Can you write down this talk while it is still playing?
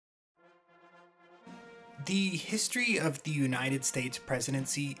The history of the United States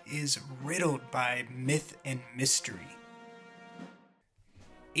presidency is riddled by myth and mystery.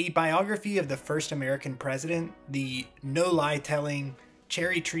 A biography of the first American president, the no-lie-telling,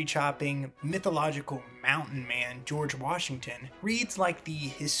 cherry tree chopping, mythological mountain man George Washington, reads like the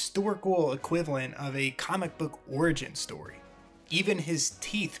historical equivalent of a comic book origin story. Even his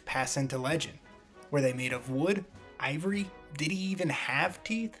teeth pass into legend. Were they made of wood? Ivory? Did he even have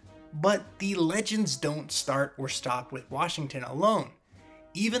teeth? But the legends don't start or stop with Washington alone.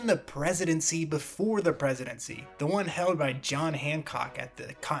 Even the presidency before the presidency, the one held by John Hancock at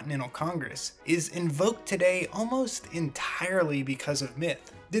the Continental Congress, is invoked today almost entirely because of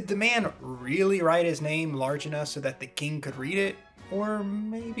myth. Did the man really write his name large enough so that the king could read it? Or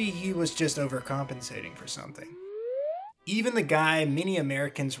maybe he was just overcompensating for something. Even the guy many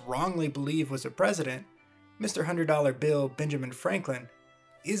Americans wrongly believe was a president, Mr. $100 Bill Benjamin Franklin,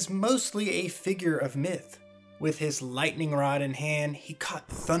 is mostly a figure of myth. With his lightning rod in hand, he caught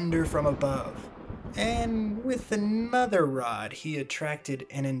thunder from above. And with another rod, he attracted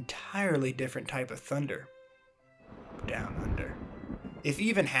an entirely different type of thunder. Down under. If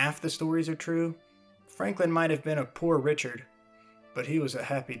even half the stories are true, Franklin might have been a poor Richard, but he was a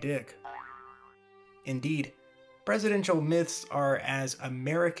happy Dick. Indeed, presidential myths are as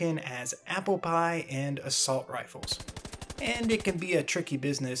American as apple pie and assault rifles. And it can be a tricky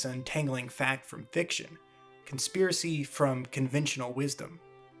business untangling fact from fiction, conspiracy from conventional wisdom.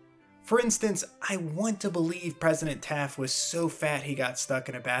 For instance, I want to believe President Taft was so fat he got stuck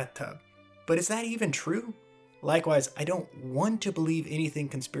in a bathtub. But is that even true? Likewise, I don't want to believe anything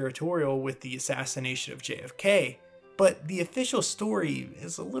conspiratorial with the assassination of JFK, but the official story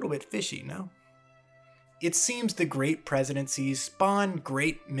is a little bit fishy, no? It seems the great presidencies spawn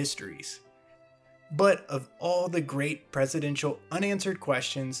great mysteries. But of all the great presidential unanswered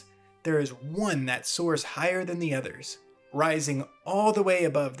questions, there is one that soars higher than the others, rising all the way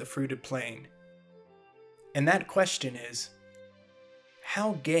above the fruited plain. And that question is,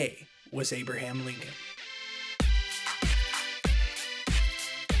 how gay was Abraham Lincoln?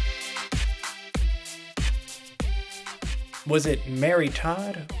 Was it Mary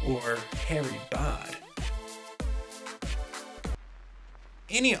Todd or Harry Bod?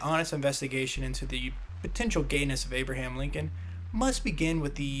 Any honest investigation into the potential gayness of Abraham Lincoln must begin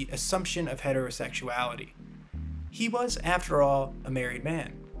with the assumption of heterosexuality. He was, after all, a married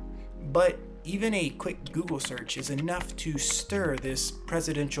man. But even a quick Google search is enough to stir this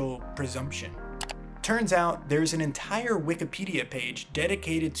presidential presumption. Turns out there's an entire Wikipedia page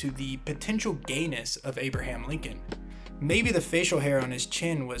dedicated to the potential gayness of Abraham Lincoln. Maybe the facial hair on his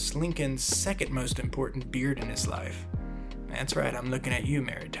chin was Lincoln's second most important beard in his life. That's right, I'm looking at you,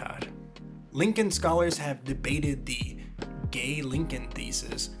 Mary Todd. Lincoln scholars have debated the gay Lincoln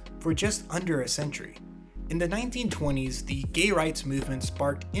thesis for just under a century. In the 1920s, the gay rights movement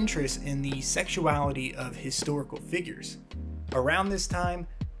sparked interest in the sexuality of historical figures. Around this time,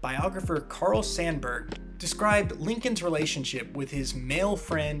 biographer Carl Sandburg described Lincoln's relationship with his male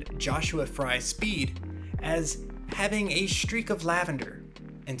friend Joshua Fry Speed as having a streak of lavender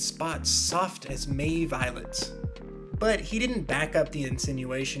and spots soft as May violets. But he didn't back up the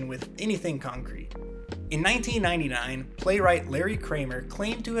insinuation with anything concrete. In 1999, playwright Larry Kramer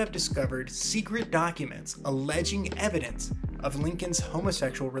claimed to have discovered secret documents alleging evidence of Lincoln's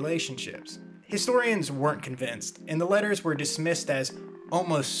homosexual relationships. Historians weren't convinced, and the letters were dismissed as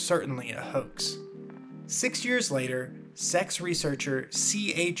almost certainly a hoax. 6 years later, sex researcher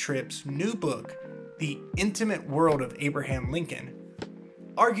c.a.tripp's new book, The Intimate World of Abraham Lincoln,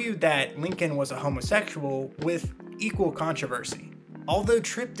 argued that Lincoln was a homosexual with equal controversy. Although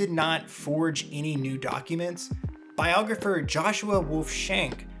Tripp did not forge any new documents, biographer Joshua Wolf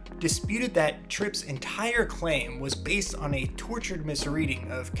Shank disputed that Tripp's entire claim was based on a tortured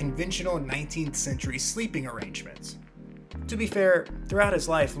misreading of conventional 19th century sleeping arrangements. To be fair, throughout his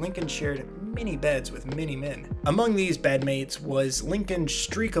life, Lincoln shared many beds with many men. Among these bedmates was Lincoln's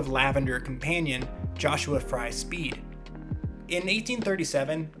streak of lavender companion, Joshua Fry Speed. In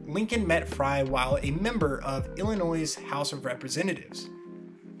 1837, Lincoln met Fry while a member of Illinois' House of Representatives.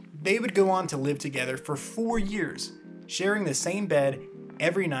 They would go on to live together for 4 years, sharing the same bed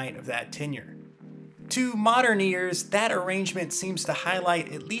every night of that tenure. To modern ears, that arrangement seems to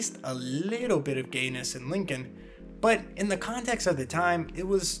highlight at least a little bit of gayness in Lincoln, but in the context of the time, it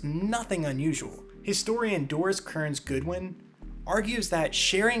was nothing unusual. Historian Doris Kearns Goodwin argues that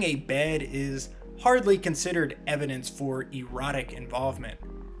sharing a bed is hardly considered evidence for erotic involvement.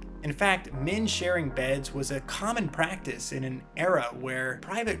 In fact, men sharing beds was a common practice in an era where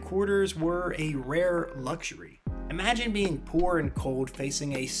private quarters were a rare luxury. Imagine being poor and cold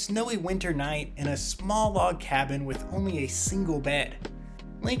facing a snowy winter night in a small log cabin with only a single bed.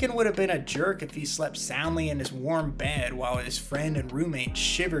 Lincoln would have been a jerk if he slept soundly in his warm bed while his friend and roommate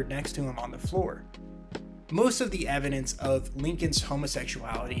shivered next to him on the floor. Most of the evidence of Lincoln's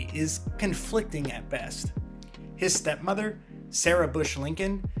homosexuality is conflicting at best. His stepmother, Sarah Bush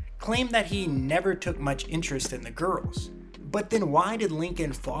Lincoln, claimed that he never took much interest in the girls. But then why did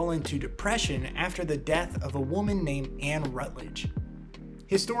Lincoln fall into depression after the death of a woman named Anne Rutledge?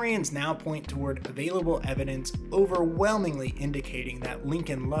 Historians now point toward available evidence overwhelmingly indicating that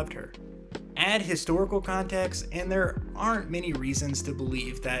Lincoln loved her. Add historical context, and there aren't many reasons to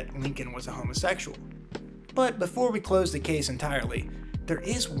believe that Lincoln was a homosexual. But before we close the case entirely, there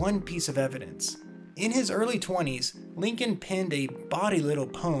is one piece of evidence. In his early 20s, Lincoln penned a bawdy little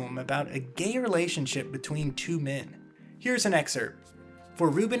poem about a gay relationship between two men. Here's an excerpt. For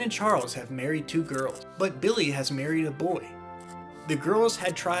Reuben and Charles have married two girls, but Billy has married a boy. The girls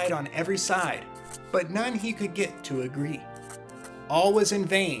had tried on every side, but none he could get to agree. All was in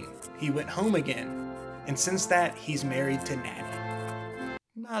vain, he went home again, and since that he's married to Natty.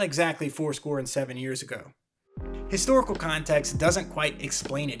 Not exactly 7 years ago. Historical context doesn't quite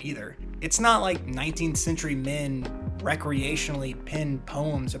explain it either. It's not like 19th century men recreationally penned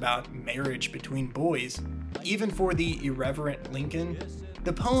poems about marriage between boys. Even for the irreverent Lincoln,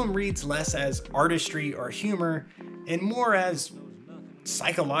 the poem reads less as artistry or humor and more as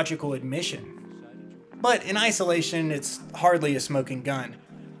psychological admission. But in isolation, it's hardly a smoking gun.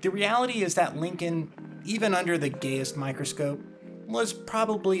 The reality is that Lincoln, even under the gayest microscope, was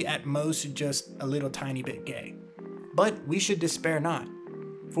probably at most just a little tiny bit gay. But we should despair not,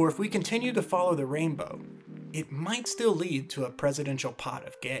 for if we continue to follow the rainbow, it might still lead to a presidential pot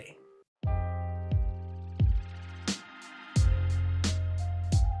of gay.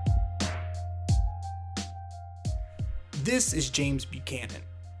 This is James Buchanan.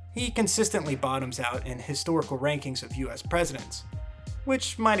 He consistently bottoms out in historical rankings of US presidents,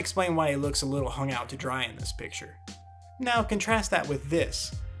 which might explain why he looks a little hung out to dry in this picture. Now contrast that with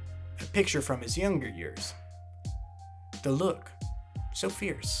this, a picture from his younger years. The look, so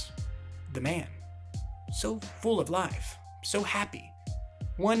fierce. The man, so full of life, so happy.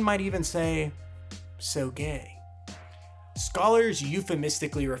 One might even say, so gay. Scholars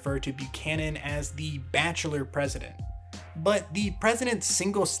euphemistically refer to Buchanan as the bachelor president, but the president's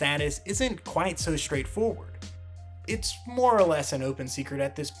single status isn't quite so straightforward. It's more or less an open secret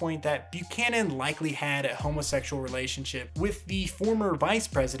at this point that Buchanan likely had a homosexual relationship with the former vice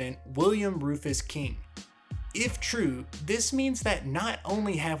president, William Rufus King. If true, this means that not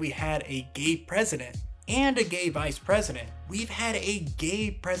only have we had a gay president and a gay vice president, we've had a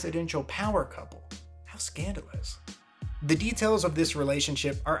gay presidential power couple. How scandalous. The details of this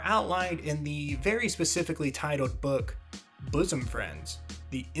relationship are outlined in the very specifically titled book, Bosom Friends,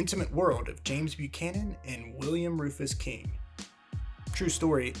 The Intimate World of James Buchanan and William Rufus King. True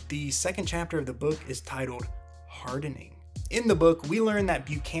story, the second chapter of the book is titled Hardening. In the book, we learn that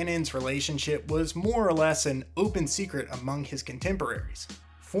Buchanan's relationship was more or less an open secret among his contemporaries.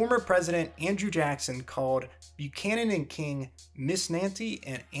 Former President Andrew Jackson called Buchanan and King Miss Nancy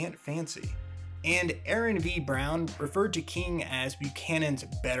and Aunt Fancy, and Aaron V. Brown referred to King as Buchanan's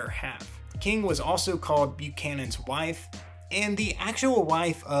better half. King was also called Buchanan's wife, and the actual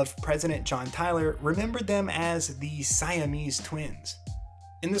wife of President John Tyler remembered them as the Siamese twins.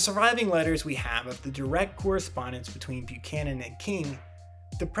 In the surviving letters we have of the direct correspondence between Buchanan and King,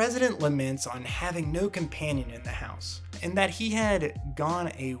 the president laments on having no companion in the house, and that he had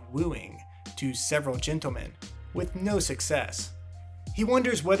gone a-wooing to several gentlemen, with no success. He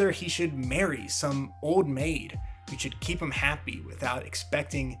wonders whether he should marry some old maid who should keep him happy without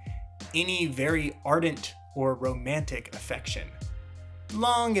expecting any very ardent or romantic affection.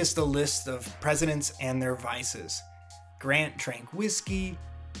 Long is the list of presidents and their vices. Grant drank whiskey,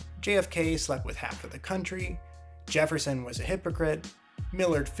 JFK slept with half of the country, Jefferson was a hypocrite,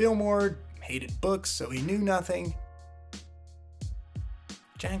 Millard Fillmore hated books so he knew nothing,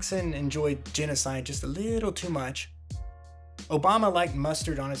 Jackson enjoyed genocide just a little too much, Obama liked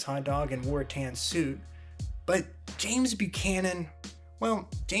mustard on his hot dog and wore a tan suit, but James Buchanan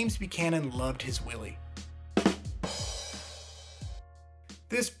loved his Willie.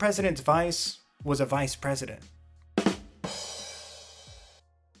 This president's vice was a vice president.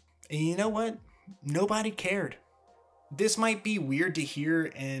 And you know what? Nobody cared. This might be weird to hear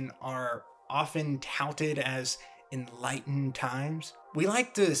in our often touted as enlightened times. We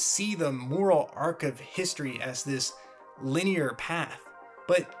like to see the moral arc of history as this linear path,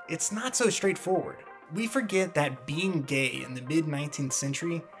 but it's not so straightforward. We forget that being gay in the mid-19th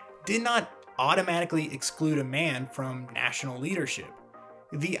century did not automatically exclude a man from national leadership.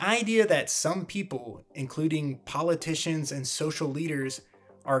 The idea that some people, including politicians and social leaders,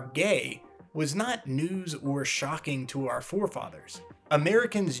 are gay was not news or shocking to our forefathers.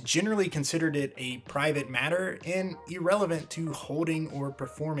 Americans generally considered it a private matter and irrelevant to holding or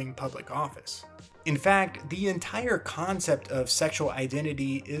performing public office. In fact, the entire concept of sexual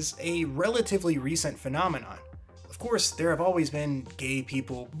identity is a relatively recent phenomenon. Of course, there have always been gay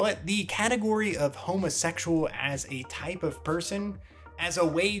people, but the category of homosexual as a type of person, as a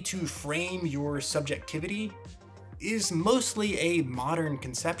way to frame your subjectivity, is mostly a modern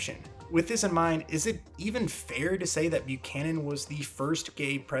conception. With this in mind, is it even fair to say that Buchanan was the first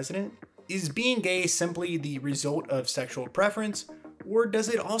gay president? Is being gay simply the result of sexual preference, or does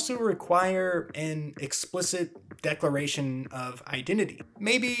it also require an explicit declaration of identity?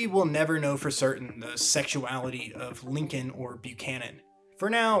 Maybe we'll never know for certain the sexuality of Lincoln or Buchanan. For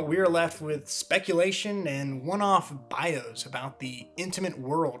now, we are left with speculation and one-off bios about the intimate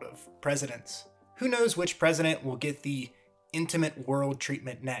world of presidents. Who knows which president will get the intimate world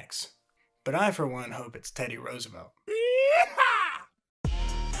treatment next? But I, for one, hope it's Teddy Roosevelt.